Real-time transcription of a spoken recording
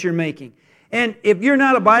you're making. And if you're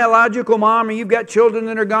not a biological mom or you've got children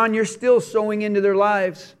that are gone, you're still sowing into their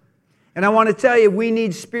lives. And I want to tell you, we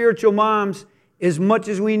need spiritual moms as much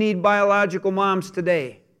as we need biological moms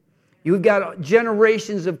today. You've got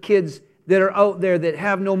generations of kids that are out there that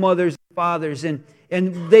have no mothers and fathers, and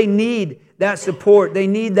they need that support. They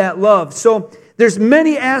need that love. So there's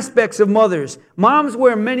many aspects of mothers. Moms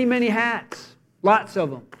wear many, many hats. Lots of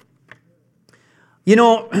them. You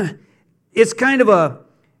know, it's kind of a,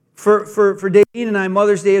 for Davine and I,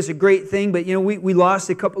 Mother's Day is a great thing, but you know, we lost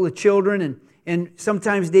a couple of children, and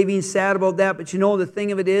sometimes Davine's sad about that, but you know, the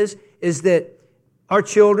thing of it is that our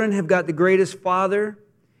children have got the greatest father,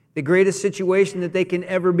 the greatest situation that they can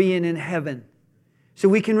ever be in heaven. So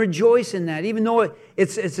we can rejoice in that, even though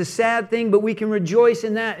it's a sad thing, but we can rejoice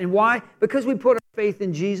in that. And why? Because we put our faith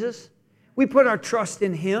in Jesus. We put our trust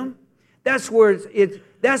in Him. That's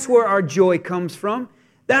where our joy comes from.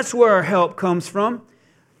 That's where our help comes from.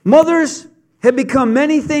 Mothers have become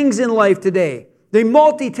many things in life today. They're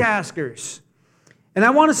multitaskers. And I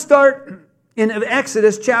want to start in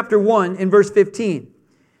Exodus chapter 1 in verse 15.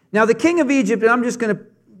 Now the king of Egypt, and I'm just going to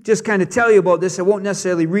kind of tell you about this. I won't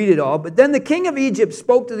necessarily read it all. But then the king of Egypt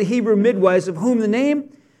spoke to the Hebrew midwives, of whom the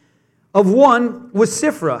name of one was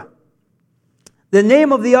Shiphrah. The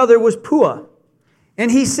name of the other was Puah. And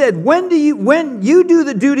he said, when you do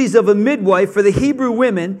the duties of a midwife for the Hebrew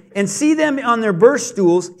women and see them on their birth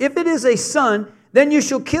stools, if it is a son, then you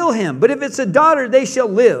shall kill him. But if it's a daughter, they shall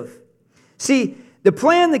live. See, the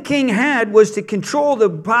plan the king had was to control the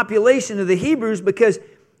population of the Hebrews, because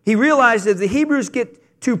he realized that if the Hebrews get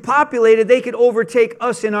too populated, they could overtake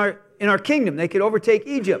us in our kingdom. They could overtake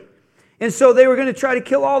Egypt. And so they were going to try to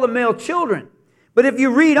kill all the male children. But if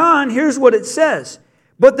you read on, here's what it says.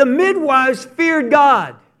 But the midwives feared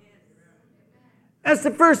God. That's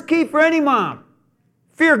the first key for any mom.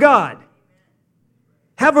 Fear God.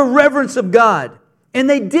 Have a reverence of God. And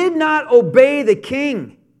they did not obey the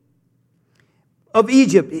king of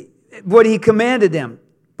Egypt, what he commanded them.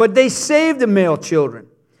 But they saved the male children.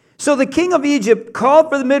 So the king of Egypt called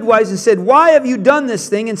for the midwives and said, why have you done this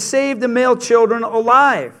thing and saved the male children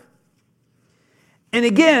alive? And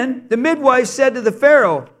again, the midwives said to the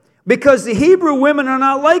Pharaoh, because the Hebrew women are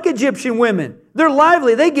not like Egyptian women. They're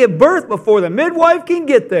lively. They give birth before the midwife can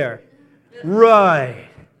get there. Right.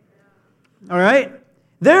 All right.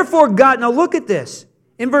 Therefore God, now look at this.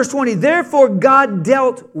 In verse 20, therefore God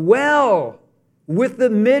dealt well with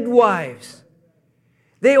the midwives.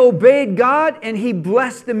 They obeyed God and He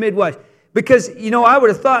blessed the midwives. Because, you know, I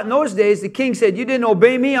would have thought in those days, the king said, you didn't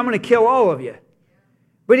obey me, I'm going to kill all of you.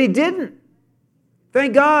 But he didn't.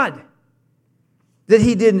 Thank God that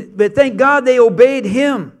he didn't. But thank God they obeyed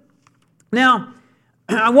him. Now,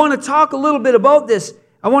 I want to talk a little bit about this.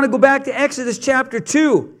 I want to go back to Exodus chapter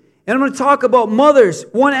 2. And I'm going to talk about mothers.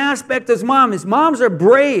 One aspect of moms are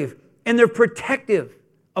brave and they're protective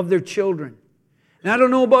of their children. And I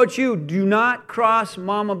don't know about you, do not cross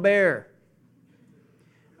Mama Bear.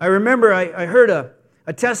 I remember I heard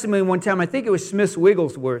a testimony one time, I think it was Smith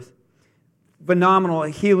Wigglesworth, phenomenal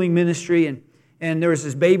healing ministry, and there was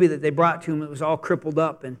this baby that they brought to him that was all crippled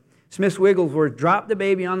up, and Smith Wigglesworth dropped the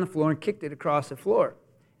baby on the floor and kicked it across the floor.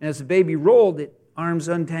 And as the baby rolled, arms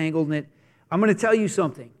untangled, and I'm going to tell you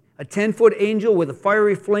something. A 10-foot angel with a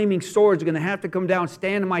fiery flaming sword is going to have to come down,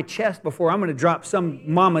 stand in my chest before I'm going to drop some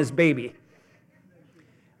mama's baby.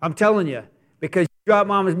 I'm telling you, because you drop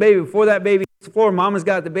mama's baby, before that baby hits the floor, mama's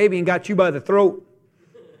got the baby and got you by the throat.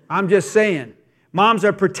 I'm just saying. Moms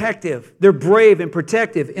are protective. They're brave and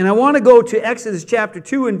protective. And I want to go to Exodus chapter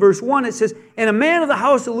 2 and verse 1. It says, and a man of the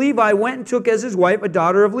house of Levi went and took as his wife a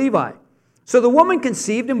daughter of Levi. So the woman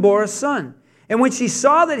conceived and bore a son. And when she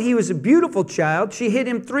saw that he was a beautiful child, she hid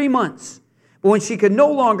him 3 months. But when she could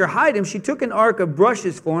no longer hide him, she took an ark of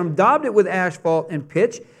brushes for him, daubed it with asphalt and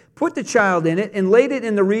pitch, put the child in it, and laid it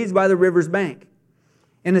in the reeds by the river's bank.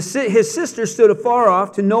 And his sister stood afar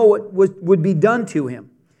off to know what would be done to him.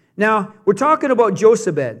 Now, we're talking about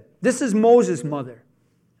Jochebed. This is Moses' mother.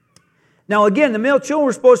 Now, again, the male children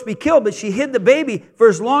were supposed to be killed, but she hid the baby for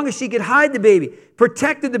as long as she could hide the baby,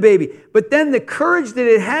 protected the baby. But then the courage that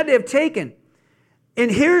it had to have taken.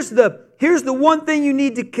 And here's the one thing you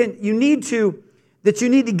need to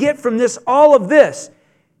get from this, all of this.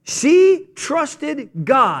 She trusted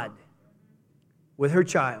God with her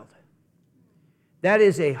child. That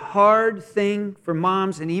is a hard thing for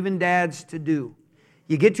moms and even dads to do.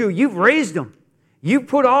 You've raised them. You've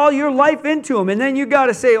put all your life into them. And then you got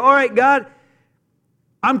to say, all right, God,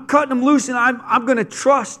 I'm cutting them loose and I'm going to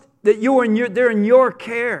trust that they're in your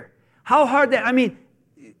care. How hard that,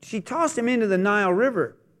 she tossed him into the Nile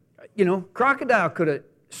River. Crocodile could have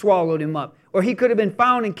swallowed him up. or he could have been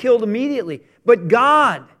found and killed immediately. But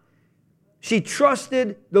God, she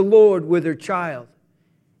trusted the Lord with her child.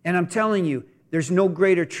 And I'm telling you, there's no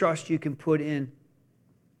greater trust you can put in,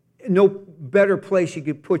 no better place you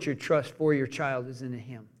could put your trust for your child is in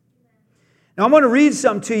Him. Now I'm going to read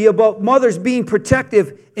something to you about mothers being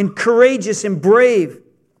protective and courageous and brave.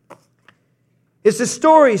 It's the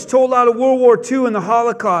stories told out of World War II and the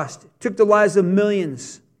Holocaust. It took the lives of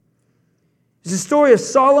millions. It's the story of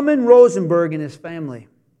Solomon Rosenberg and his family.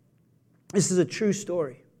 This is a true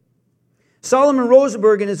story. Solomon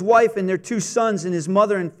Rosenberg and his wife and their 2 sons and his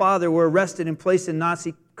mother and father were arrested and placed in a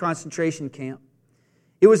Nazi concentration camp.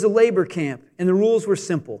 It was a labor camp, and the rules were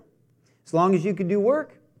simple. As long as you could do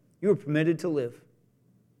work, you were permitted to live.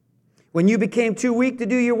 When you became too weak to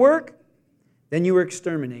do your work, then you were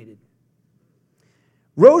exterminated.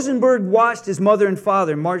 Rosenberg watched his mother and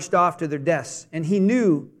father marched off to their deaths, and he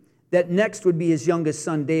knew that next would be his youngest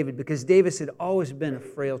son, David, because David had always been a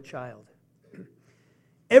frail child.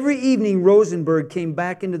 Every evening, Rosenberg came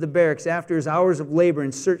back into the barracks after his hours of labor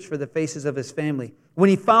and searched for the faces of his family. When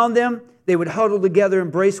he found them, they would huddle together,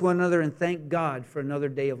 embrace one another, and thank God for another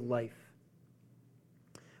day of life.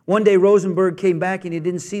 One day, Rosenberg came back and he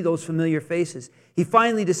didn't see those familiar faces. He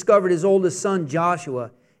finally discovered his oldest son,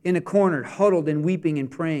 Joshua, in a corner, huddled and weeping and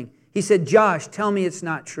praying. He said, "Josh, tell me it's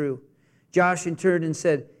not true." Josh turned and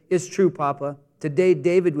said, "It's true, Papa. Today,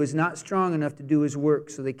 David was not strong enough to do his work,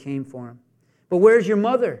 so they came for him." "But where's your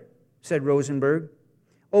mother?" said Rosenberg.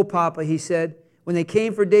 "Oh, Papa," he said, "when they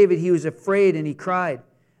came for David, he was afraid and he cried.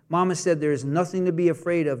 Mama said, 'There is nothing to be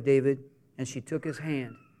afraid of, David,' and she took his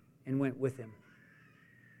hand and went with him."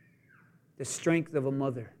 The strength of a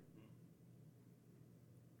mother.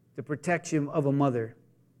 The protection of a mother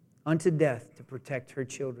unto death to protect her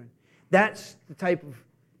children. That's the type of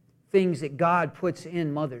things that God puts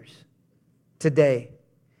in mothers today.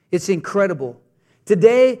 It's incredible.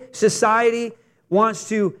 Today, society wants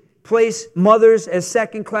to place mothers as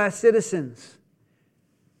second-class citizens.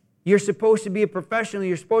 You're supposed to be a professional.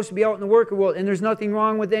 You're supposed to be out in the worker world, and there's nothing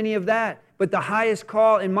wrong with any of that. But the highest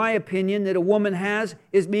call, in my opinion, that a woman has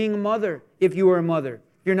is being a mother, if you are a mother.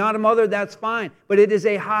 If you're not a mother, that's fine. But it is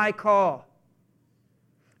a high call.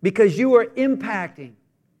 Because you are impacting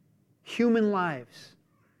human lives.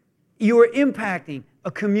 You are impacting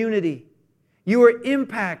a community. You are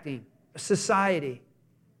impacting a society.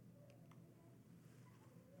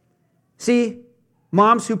 See,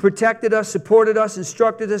 moms who protected us, supported us,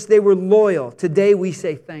 instructed us, they were loyal. Today we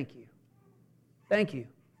say thank you. Thank you.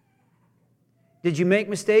 Did you make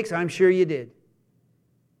mistakes? I'm sure you did.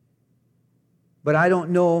 But I don't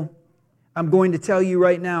know. I'm going to tell you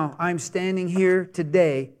right now, I'm standing here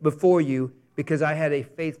today before you because I had a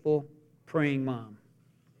faithful, praying mom.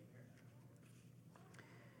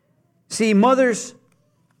 See, mothers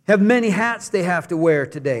have many hats they have to wear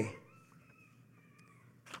today.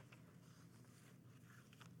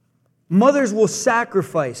 Mothers will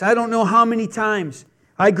sacrifice. I don't know how many times.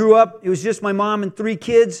 I grew up, it was just my mom and 3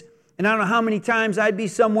 kids, and I don't know how many times I'd be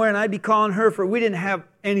somewhere and I'd be calling her for, we didn't have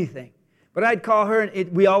anything. But I'd call her,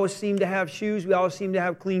 and we always seemed to have shoes. We always seemed to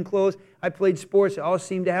have clean clothes. I played sports. I always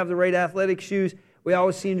seemed to have the right athletic shoes. We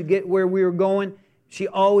always seemed to get where we were going. She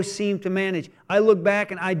always seemed to manage. I look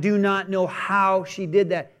back, and I do not know how she did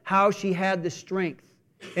that, how she had the strength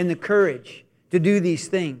and the courage to do these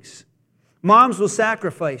things. Moms will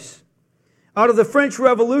sacrifice. Out of the French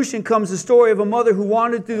Revolution comes the story of a mother who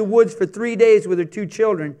wandered through the woods for 3 days with her 2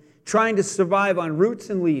 children, trying to survive on roots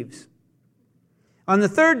and leaves. On the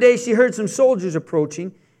 3rd day, she heard some soldiers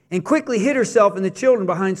approaching and quickly hid herself and the children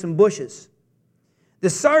behind some bushes. The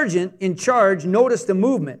sergeant in charge noticed the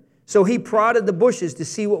movement, so he prodded the bushes to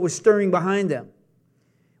see what was stirring behind them.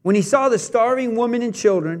 When he saw the starving woman and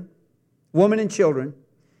children,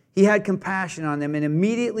 he had compassion on them and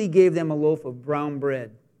immediately gave them a loaf of brown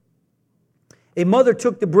bread. A mother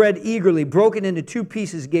took the bread eagerly, broke it into 2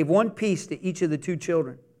 pieces, gave 1 piece to each of the 2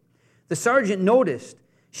 children. The sergeant noticed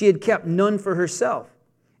she had kept none for herself.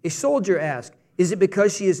 A soldier asked, "Is it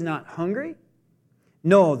because she is not hungry?"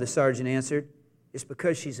 "No," the sergeant answered. "It's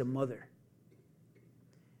because she's a mother."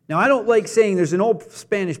 Now, I don't like saying, there's an old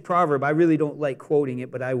Spanish proverb, I really don't like quoting it,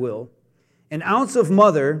 but I will. An ounce of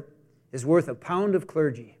mother is worth a pound of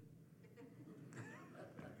clergy.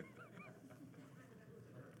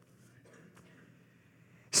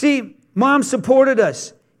 See, Mom supported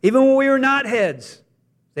us. Even when we were not heads,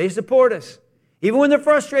 they support us. Even when they're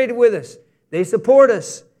frustrated with us, they support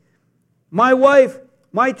us. My wife,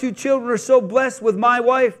 my 2 children are so blessed with my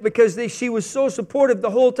wife because she was so supportive the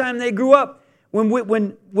whole time they grew up. When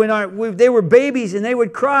they were babies and they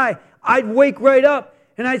would cry, I'd wake right up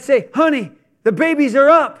and I'd say, "Honey, the babies are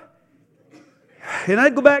up." And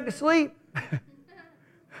I'd go back to sleep.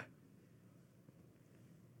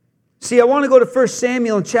 See, I want to go to 1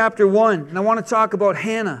 Samuel in chapter 1, and I want to talk about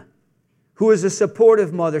Hannah, who was a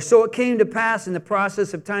supportive mother. So it came to pass in the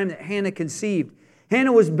process of time that Hannah conceived.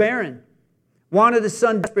 Hannah was barren, wanted a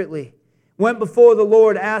son desperately, went before the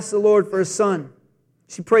Lord, asked the Lord for a son.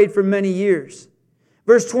 She prayed for many years.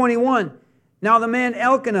 Verse 21, now the man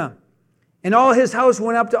Elkanah and all his house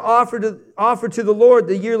went up to offer to the Lord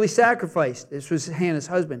the yearly sacrifice. This was Hannah's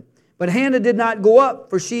husband. But Hannah did not go up,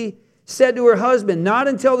 for she said to her husband, not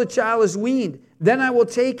until the child is weaned, then I will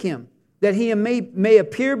take him, that he may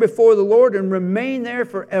appear before the Lord and remain there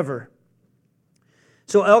forever.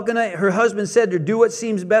 So Elkanah, her husband, said to her, do what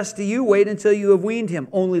seems best to you. Wait until you have weaned him.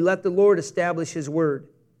 Only let the Lord establish His word.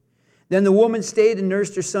 Then the woman stayed and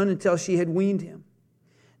nursed her son until she had weaned him.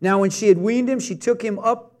 Now when she had weaned him, she took him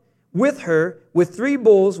up with her with 3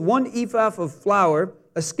 bulls, 1 ephah of flour,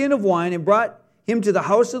 a skin of wine, and brought him to the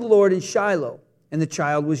house of the Lord in Shiloh. And the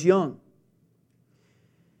child was young.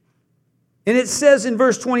 And it says in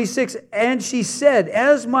verse 26, and she said,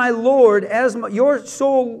 as my Lord, your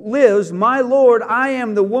soul lives, my Lord, I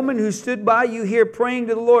am the woman who stood by you here praying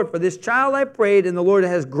to the Lord. For this child I prayed, and the Lord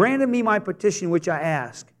has granted me my petition which I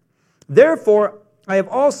asked. Therefore, I have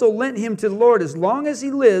also lent him to the Lord. As long as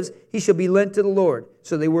he lives, he shall be lent to the Lord.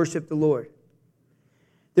 So they worship the Lord.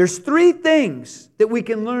 There's 3 things that we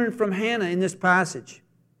can learn from Hannah in this passage.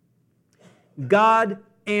 God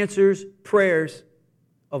answers prayers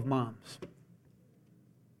of moms.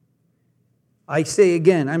 I say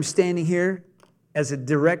again, I'm standing here as a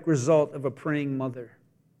direct result of a praying mother.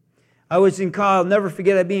 I was in college, I'll never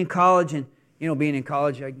forget, I'd be in college, and being in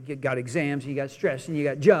college, you got exams, and you got stress, and you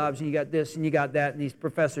got jobs, and you got this, and you got that, and these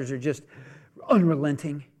professors are just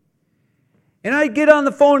unrelenting. And I'd get on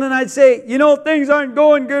the phone and I'd say, things aren't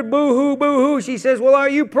going good, boo-hoo, boo-hoo. She says, well, are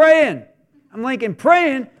you praying? I'm thinking,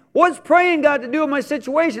 praying? What's praying got to do with my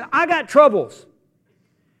situation? I got troubles.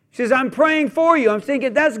 She says, I'm praying for you. I'm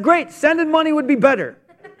thinking, that's great. Sending money would be better.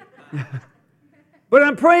 But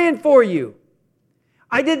I'm praying for you.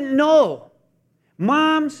 I didn't know.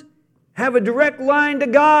 Moms have a direct line to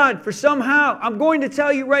God for somehow. I'm going to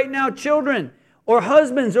tell you right now, children or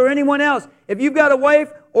husbands or anyone else, if you've got a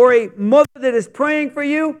wife or a mother that is praying for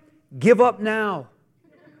you, give up now.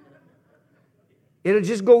 It'll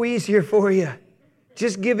just go easier for you.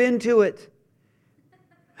 Just give in to it.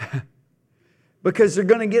 Because they're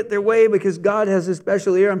going to get their way, because God has a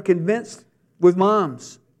special ear, I'm convinced, with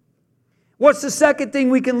moms. What's the second thing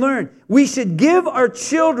we can learn? We should give our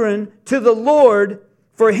children to the Lord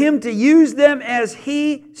for Him to use them as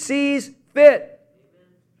He sees fit.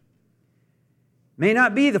 May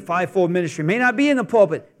not be the fivefold ministry, may not be in the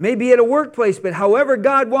pulpit, may be at a workplace, but however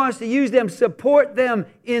God wants to use them, support them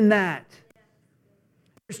in that.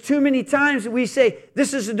 There's too many times that we say,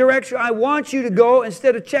 this is the direction I want you to go,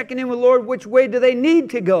 instead of checking in with the Lord, which way do they need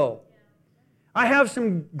to go? I have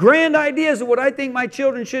some grand ideas of what I think my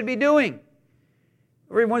children should be doing.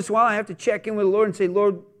 Every once in a while I have to check in with the Lord and say,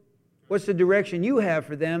 Lord, what's the direction you have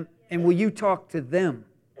for them? And will you talk to them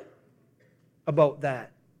about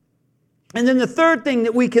that? And then the third thing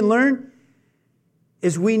that we can learn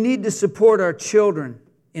is we need to support our children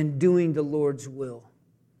in doing the Lord's will.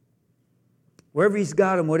 Wherever He's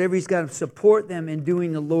got them, whatever He's got them, support them in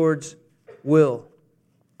doing the Lord's will.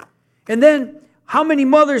 And then, how many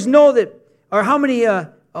mothers know that, or how many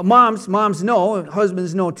moms know, and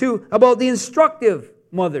husbands know too, about the instructive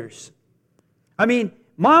mothers? I mean,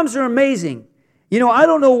 moms are amazing. I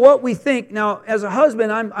don't know what we think. Now, as a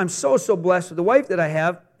husband, I'm so blessed with the wife that I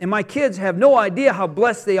have, and my kids have no idea how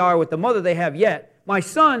blessed they are with the mother they have yet. My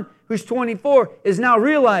son, who's 24, is now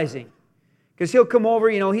realizing. Because he'll come over,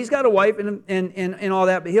 he's got a wife and all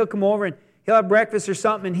that, but he'll come over and he'll have breakfast or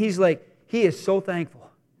something, and he's like, he is so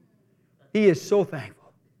thankful. He is so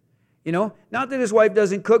thankful. Not that his wife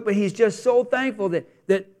doesn't cook, but he's just so thankful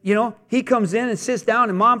that he comes in and sits down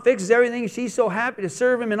and mom fixes everything, and she's so happy to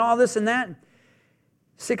serve him and all this and that.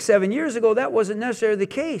 6-7 years ago, that wasn't necessarily the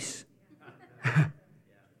case.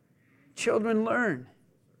 Children learn.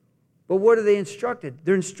 But what are they instructed?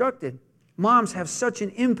 They're instructed. Moms have such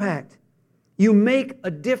an impact. You make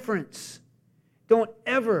a difference. Don't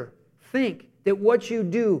ever think that what you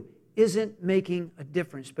do isn't making a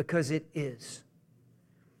difference, because it is.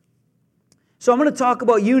 So I'm going to talk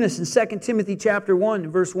about Eunice in 2 Timothy chapter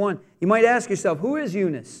 1, verse 1. You might ask yourself, who is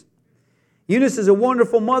Eunice? Eunice is a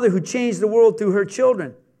wonderful mother who changed the world through her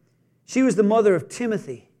children. She was the mother of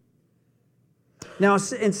Timothy. Now,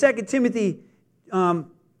 in 2 Timothy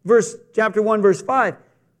chapter 1, verse 5,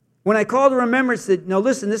 when I call to remembrance that, now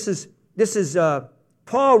listen, this is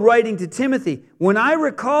Paul writing to Timothy, when I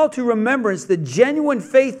recall to remembrance the genuine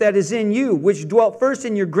faith that is in you, which dwelt first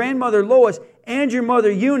in your grandmother Lois and your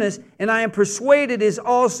mother Eunice, and I am persuaded is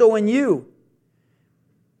also in you.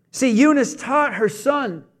 See, Eunice taught her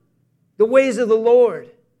son the ways of the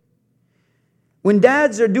Lord. When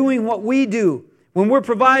dads are doing what we do, when we're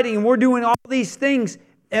providing and we're doing all these things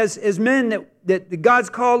as men that God's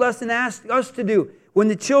called us and asked us to do, when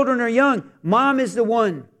the children are young, mom is the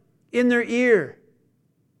one in their ear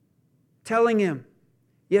telling him,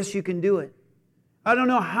 yes, you can do it. I don't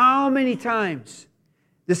know how many times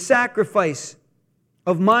the sacrifice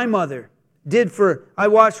of my mother did for, I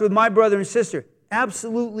watched with my brother and sister,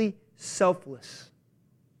 absolutely selfless.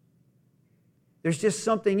 There's just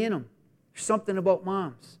something in them. There's something about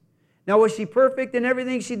moms. Now, was she perfect in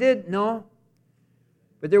everything she did? No.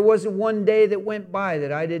 But there wasn't one day that went by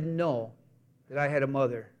that I didn't know that I had a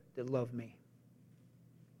mother that loved me.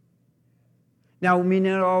 Now, we may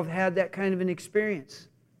not all have had that kind of an experience,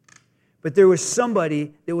 but there was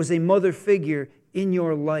somebody that was a mother figure in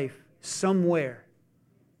your life somewhere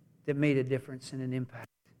that made a difference and an impact.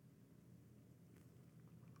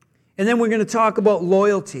 And then we're going to talk about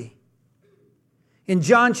loyalty. In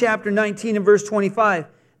John chapter 19 and verse 25,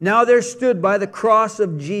 now there stood by the cross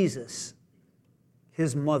of Jesus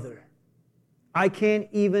his mother. I can't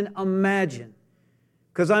even imagine,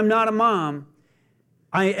 because I'm not a mom.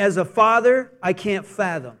 As a father, I can't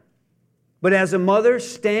fathom. But as a mother,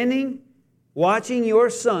 standing, watching your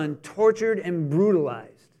son tortured and brutalized,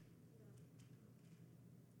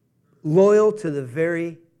 loyal to the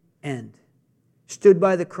very end, stood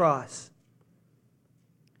by the cross.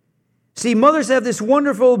 See, mothers have this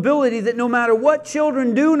wonderful ability that no matter what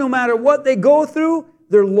children do, no matter what they go through,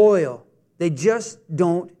 they're loyal. They just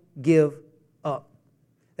don't give up.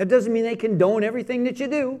 That doesn't mean they condone everything that you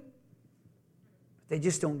do. They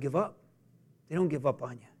just don't give up. They don't give up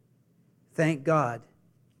on you. Thank God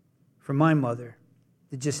for my mother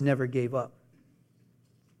that just never gave up.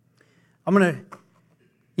 I'm going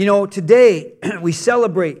to, today we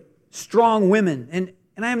celebrate strong women. And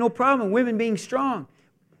I have no problem with women being strong.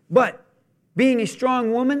 But being a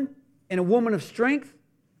strong woman and a woman of strength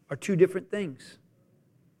are two different things.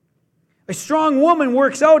 A strong woman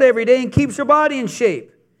works out every day and keeps her body in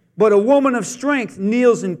shape. But a woman of strength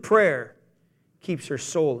kneels in prayer, keeps her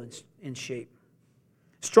soul in shape.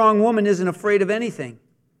 A strong woman isn't afraid of anything,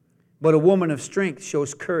 but a woman of strength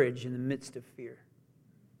shows courage in the midst of fear.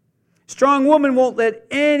 A strong woman won't let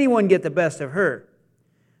anyone get the best of her,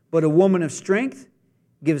 but a woman of strength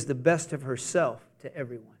gives the best of herself to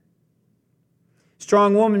everyone. A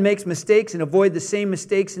strong woman makes mistakes and avoids the same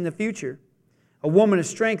mistakes in the future. A woman of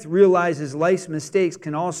strength realizes life's mistakes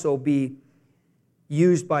can also be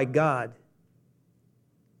used by God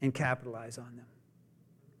and capitalize on them.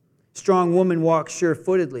 A strong woman walks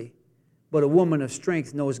sure-footedly, but a woman of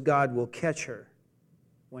strength knows God will catch her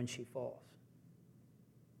when she falls.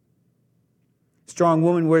 A strong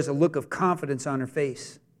woman wears a look of confidence on her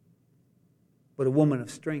face, but a woman of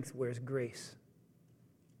strength wears grace.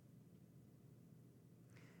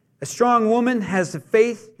 A strong woman has the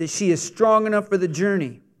faith that she is strong enough for the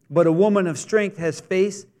journey, but a woman of strength has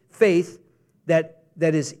faith that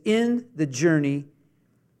is in the journey.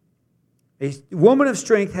 A woman of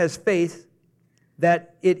strength has faith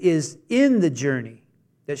that it is in the journey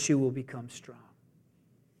that she will become strong.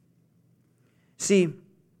 See,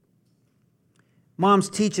 moms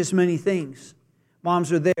teach us many things.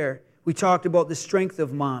 Moms are there. We talked about the strength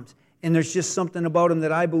of moms, and there's just something about them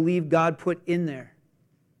that I believe God put in there.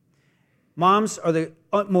 Moms are the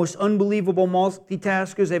most unbelievable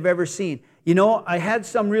multitaskers I've ever seen. I had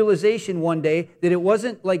some realization one day that it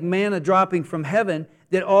wasn't like manna dropping from heaven,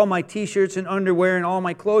 that all my t-shirts and underwear and all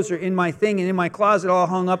my clothes are in my thing and in my closet all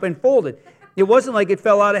hung up and folded. It wasn't like it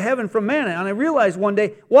fell out of heaven from manna. And I realized one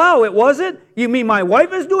day, wow, it wasn't? You mean my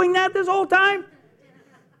wife is doing that this whole time?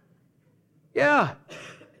 Yeah.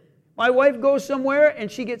 My wife goes somewhere and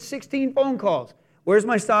she gets 16 phone calls. Where's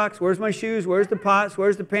my socks? Where's my shoes? Where's the pots?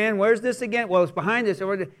 Where's the pan? Where's this again? Well, it's behind this.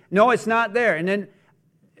 No, it's not there. And then,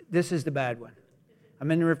 this is the bad one.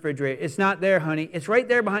 I'm in the refrigerator. It's not there, honey. It's right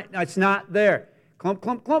there behind. No, it's not there. Clump,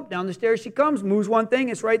 clump, clump. Down the stairs she comes. Moves one thing.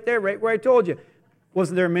 It's right there, right where I told you.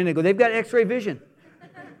 Wasn't there a minute ago. They've got x-ray vision.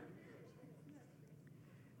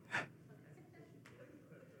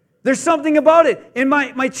 There's something about it. And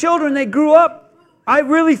my children, they grew up, I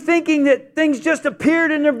really thinking that things just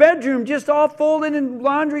appeared in their bedroom, just all folded and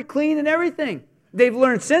laundry clean and everything. They've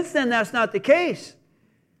learned since then that's not the case.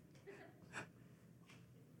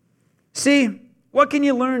 See, what can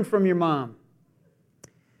you learn from your mom?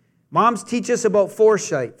 Moms teach us about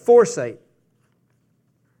foresight.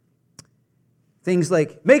 Things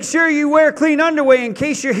like, make sure you wear clean underwear in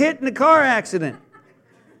case you're hit in a car accident.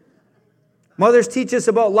 Mothers teach us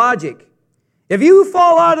about logic. If you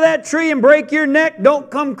fall out of that tree and break your neck, don't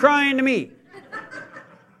come crying to me.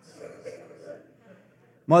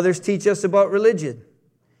 Mothers teach us about religion.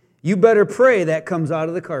 You better pray that comes out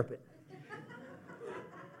of the carpet.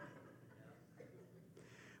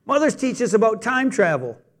 Mothers teach us about time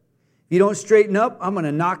travel. If you don't straighten up, I'm going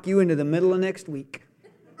to knock you into the middle of next week.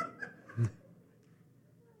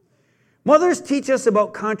 Mothers teach us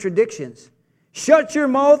about contradictions. Shut your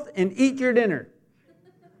mouth and eat your dinner.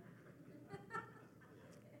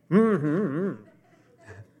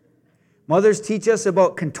 Mothers teach us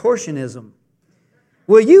about contortionism.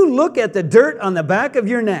 Will you look at the dirt on the back of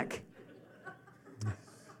your neck?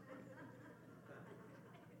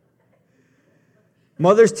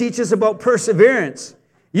 Mothers teach us about perseverance.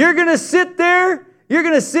 You're going to sit there, you're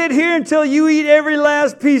going to sit here until you eat every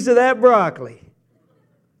last piece of that broccoli.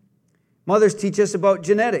 Mothers teach us about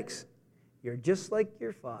genetics. You're just like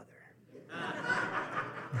your father.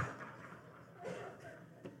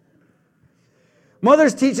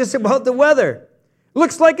 Mothers teach us about the weather.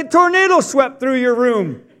 Looks like a tornado swept through your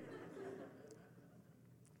room.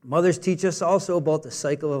 Mothers teach us also about the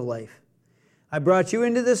cycle of life. I brought you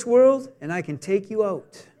into this world, and I can take you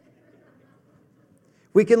out.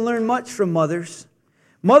 We can learn much from mothers.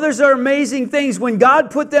 Mothers are amazing things. When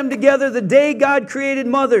God put them together, the day God created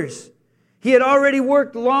mothers, He had already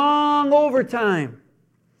worked long overtime.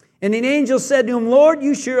 And an angel said to him, Lord,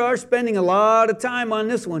 you sure are spending a lot of time on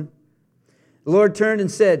this one. The Lord turned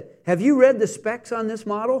and said, have you read the specs on this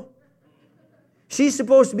model? She's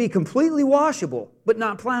supposed to be completely washable, but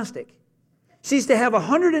not plastic. She's to have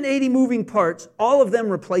 180 moving parts, all of them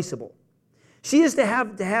replaceable. She is to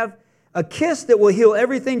have a kiss that will heal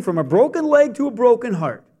everything from a broken leg to a broken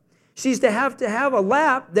heart. She's to have a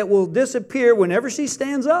lap that will disappear whenever she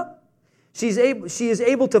stands up. She is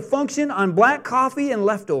able to function on black coffee and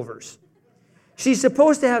leftovers. She's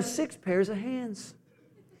supposed to have 6 pairs of hands.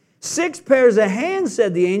 6 pairs of hands,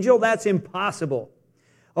 said the angel. That's impossible.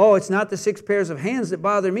 Oh, it's not the 6 pairs of hands that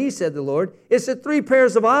bother me, said the Lord. It's the 3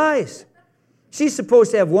 pairs of eyes. She's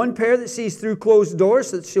supposed to have 1 pair that sees through closed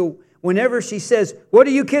doors so that whenever she says, what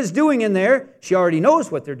are you kids doing in there? She already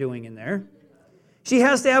knows what they're doing in there. She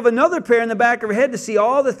has to have another pair in the back of her head to see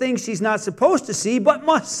all the things she's not supposed to see but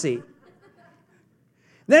must see.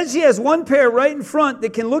 Then she has 1 pair right in front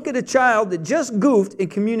that can look at a child that just goofed and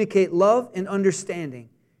communicate love and understanding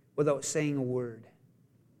without saying a word.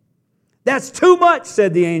 That's too much,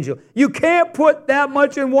 said the angel. You can't put that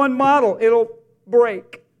much in one model. It'll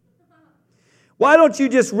break. Why don't you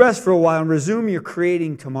just rest for a while and resume your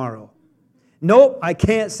creating tomorrow? Nope, I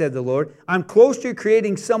can't, said the Lord. I'm close to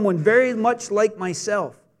creating someone very much like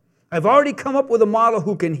myself. I've already come up with a model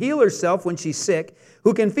who can heal herself when she's sick,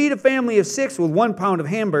 who can feed a family of 6 with 1 pound of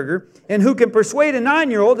hamburger, and who can persuade a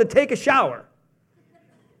 9-year-old to take a shower.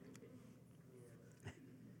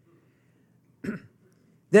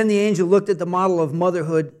 Then the angel looked at the model of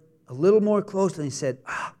motherhood a little more closely and said,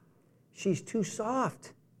 she's too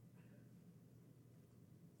soft.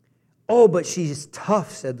 Oh, but she's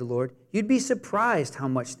tough, said the Lord. You'd be surprised how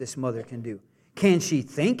much this mother can do. Can she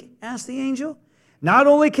think? Asked the angel. Not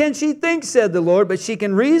only can she think, said the Lord, but she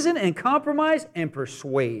can reason and compromise and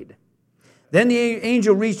persuade. Then the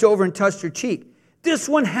angel reached over and touched her cheek. This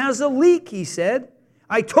one has a leak, he said.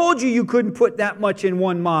 I told you you couldn't put that much in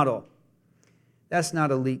one model. That's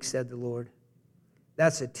not a leak, said the Lord.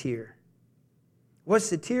 That's a tear. What's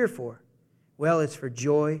the tear for? Well, it's for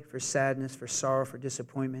joy, for sadness, for sorrow, for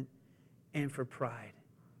disappointment, and for pride.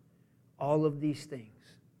 All of these things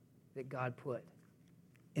that God put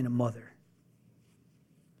in a mother.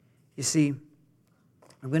 You see,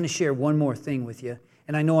 I'm going to share one more thing with you.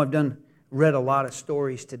 And I know I've read a lot of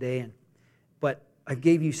stories today, but I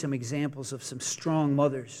gave you some examples of some strong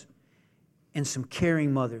mothers and some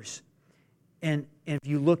caring mothers. And if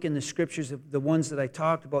you look in the scriptures of the ones that I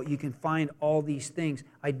talked about, you can find all these things.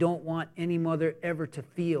 I don't want any mother ever to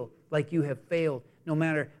feel like you have failed, no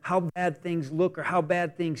matter how bad things look or how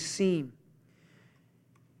bad things seem.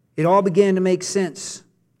 It all began to make sense.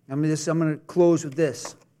 I'm going to close with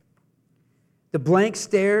this. The blank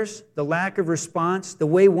stares, the lack of response, the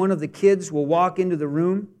way one of the kids will walk into the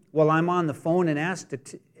room while I'm on the phone and ask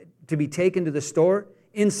to be taken to the store.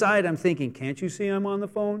 Inside, I'm thinking, can't you see I'm on the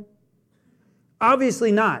phone?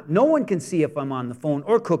 Obviously not. No one can see if I'm on the phone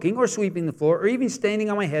or cooking or sweeping the floor or even standing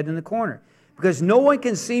on my head in the corner because no one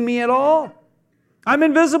can see me at all. I'm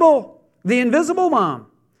invisible. The invisible mom.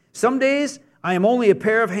 Some days, I am only a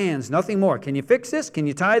pair of hands, nothing more. Can you fix this? Can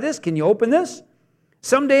you tie this? Can you open this?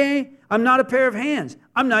 Someday, I'm not a pair of hands.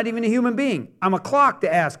 I'm not even a human being. I'm a clock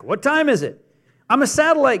to ask, what time is it? I'm a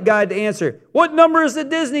satellite guide to answer, what number is the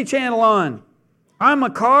Disney Channel on? I'm a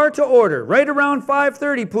car to order, right around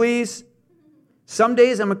 5:30, please. Some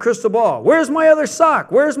days I'm a crystal ball. Where's my other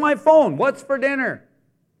sock? Where's my phone? What's for dinner?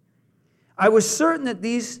 I was certain that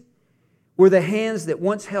these were the hands that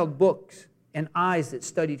once held books and eyes that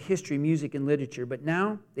studied history, music, and literature, but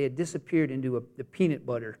now they had disappeared into the peanut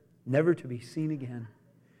butter, never to be seen again.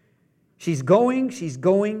 She's going, she's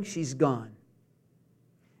going, she's gone.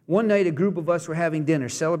 One night, a group of us were having dinner,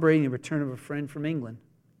 celebrating the return of a friend from England.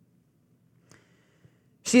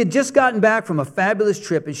 She had just gotten back from a fabulous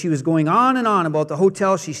trip, and she was going on and on about the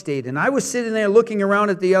hotel she stayed in. I was sitting there looking around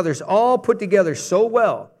at the others, all put together so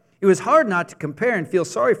well. It was hard not to compare and feel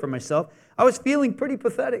sorry for myself. I was feeling pretty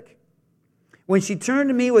pathetic. When she turned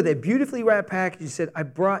to me with a beautifully wrapped package, she said, I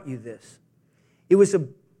brought you this. It was a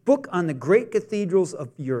book on the great cathedrals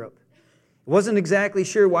of Europe. I wasn't exactly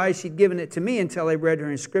sure why she'd given it to me until I read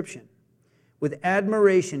her inscription. With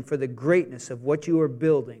admiration for the greatness of what you are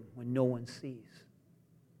building when no one sees.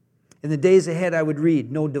 In the days ahead, I would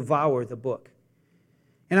read, no, devour the book.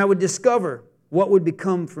 And I would discover what would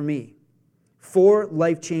become for me 4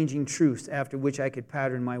 life-changing truths after which I could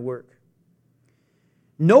pattern my work.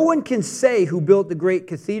 No one can say who built the great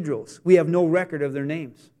cathedrals. We have no record of their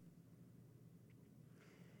names.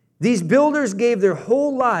 These builders gave their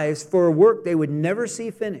whole lives for a work they would never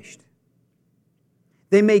see finished.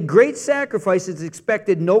 They made great sacrifices,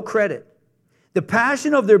 expected no credit. The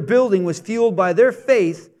passion of their building was fueled by their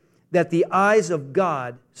faith that the eyes of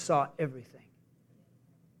God saw everything.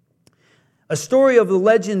 A story of the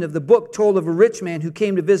legend of the book told of a rich man who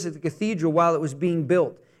came to visit the cathedral while it was being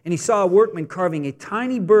built, and he saw a workman carving a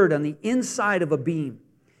tiny bird on the inside of a beam.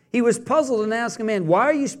 He was puzzled and asked a man, why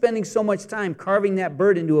are you spending so much time carving that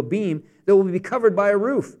bird into a beam that will be covered by a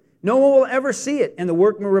roof? No one will ever see it. And the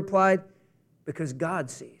workman replied, because God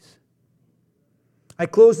sees. I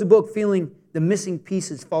closed the book feeling the missing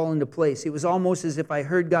pieces fall into place. It was almost as if I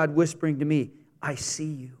heard God whispering to me, I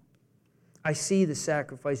see you. I see the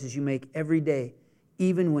sacrifices you make every day,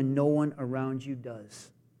 even when no one around you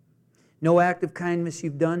does. No act of kindness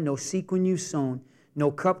you've done, no sequin you've sown,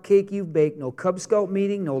 no cupcake you've baked, no Cub Scout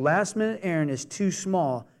meeting, no last-minute errand is too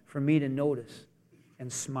small for me to notice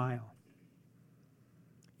and smile.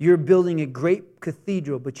 You're building a great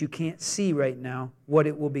cathedral, but you can't see right now what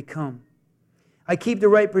it will become. I keep the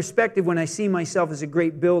right perspective when I see myself as a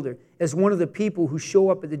great builder, as one of the people who show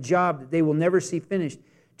up at the job that they will never see finished,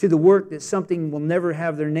 to the work that something will never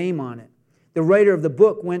have their name on it. The writer of the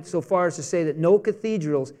book went so far as to say that no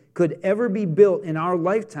cathedrals could ever be built in our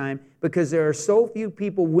lifetime because there are so few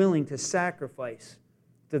people willing to sacrifice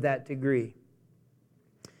to that degree.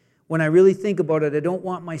 When I really think about it, I don't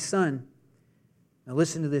want my son, now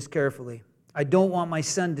listen to this carefully, I don't want my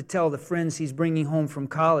son to tell the friends he's bringing home from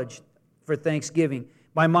college for Thanksgiving,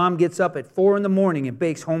 my mom gets up at 4 in the morning and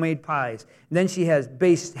bakes homemade pies. And then she has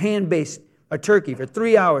hand-based a turkey for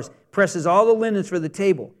 3 hours, presses all the linens for the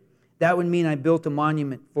table. That would mean I built a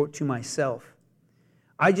monument to myself.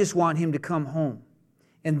 I just want him to come home.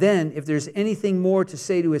 And then, if there's anything more to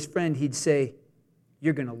say to his friend, he'd say,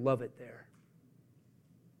 you're going to love it there.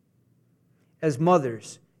 As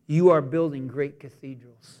mothers, you are building great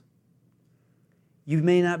cathedrals. You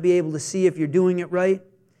may not be able to see if you're doing it right,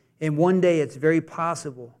 and one day it's very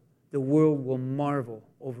possible the world will marvel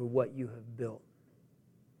over what you have built.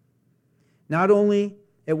 Not only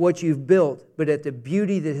at what you've built, but at the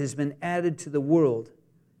beauty that has been added to the world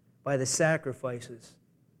by the sacrifices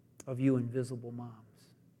of you invisible moms.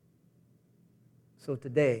 So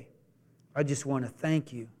today, I just want to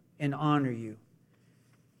thank you and honor you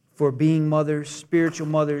for being mothers, spiritual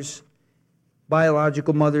mothers,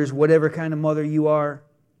 biological mothers, whatever kind of mother you are.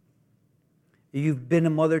 You've been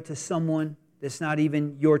a mother to someone that's not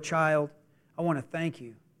even your child. I want to thank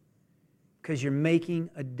you because you're making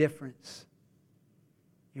a difference.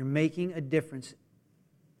 You're making a difference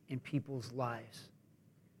in people's lives.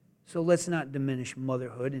 So let's not diminish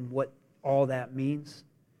motherhood and what all that means.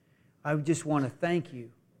 I just want to thank you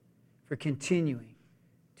for continuing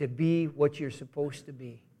to be what you're supposed to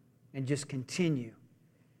be and just continue,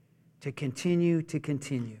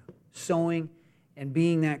 sowing and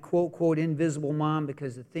being that quote, quote, invisible mom,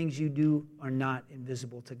 because the things you do are not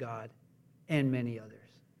invisible to God and many others.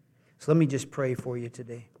 So let me just pray for you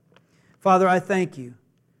today. Father, I thank you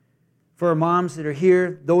for our moms that are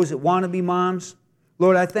here, those that want to be moms.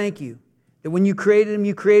 Lord, I thank you that when you created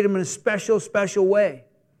them in a special, special way.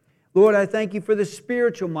 Lord, I thank you for the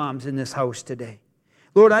spiritual moms in this house today.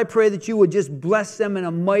 Lord, I pray that you would just bless them in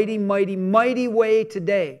a mighty, mighty, mighty way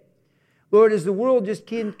today. Lord, as the world just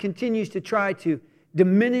continues to try to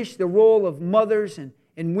diminish the role of mothers and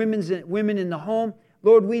women in the home,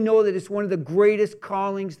 Lord, we know that it's one of the greatest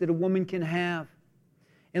callings that a woman can have.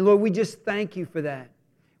 And Lord, we just thank you for that.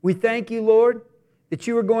 We thank you, Lord, that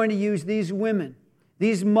you are going to use these women,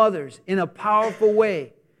 these mothers, in a powerful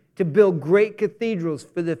way to build great cathedrals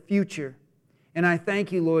for the future. And I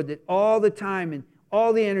thank you, Lord, that all the time and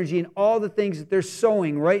all the energy and all the things that they're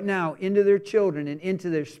sowing right now into their children and into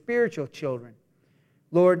their spiritual children,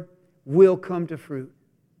 Lord, will come to fruit.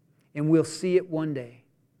 And we'll see it one day.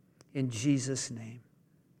 In Jesus' name,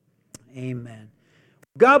 amen.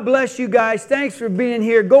 God bless you guys. Thanks for being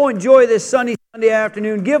here. Go enjoy this Sunday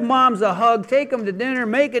afternoon. Give moms a hug. Take them to dinner.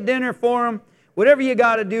 Make a dinner for them. Whatever you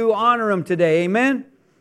got to do, honor them today. Amen.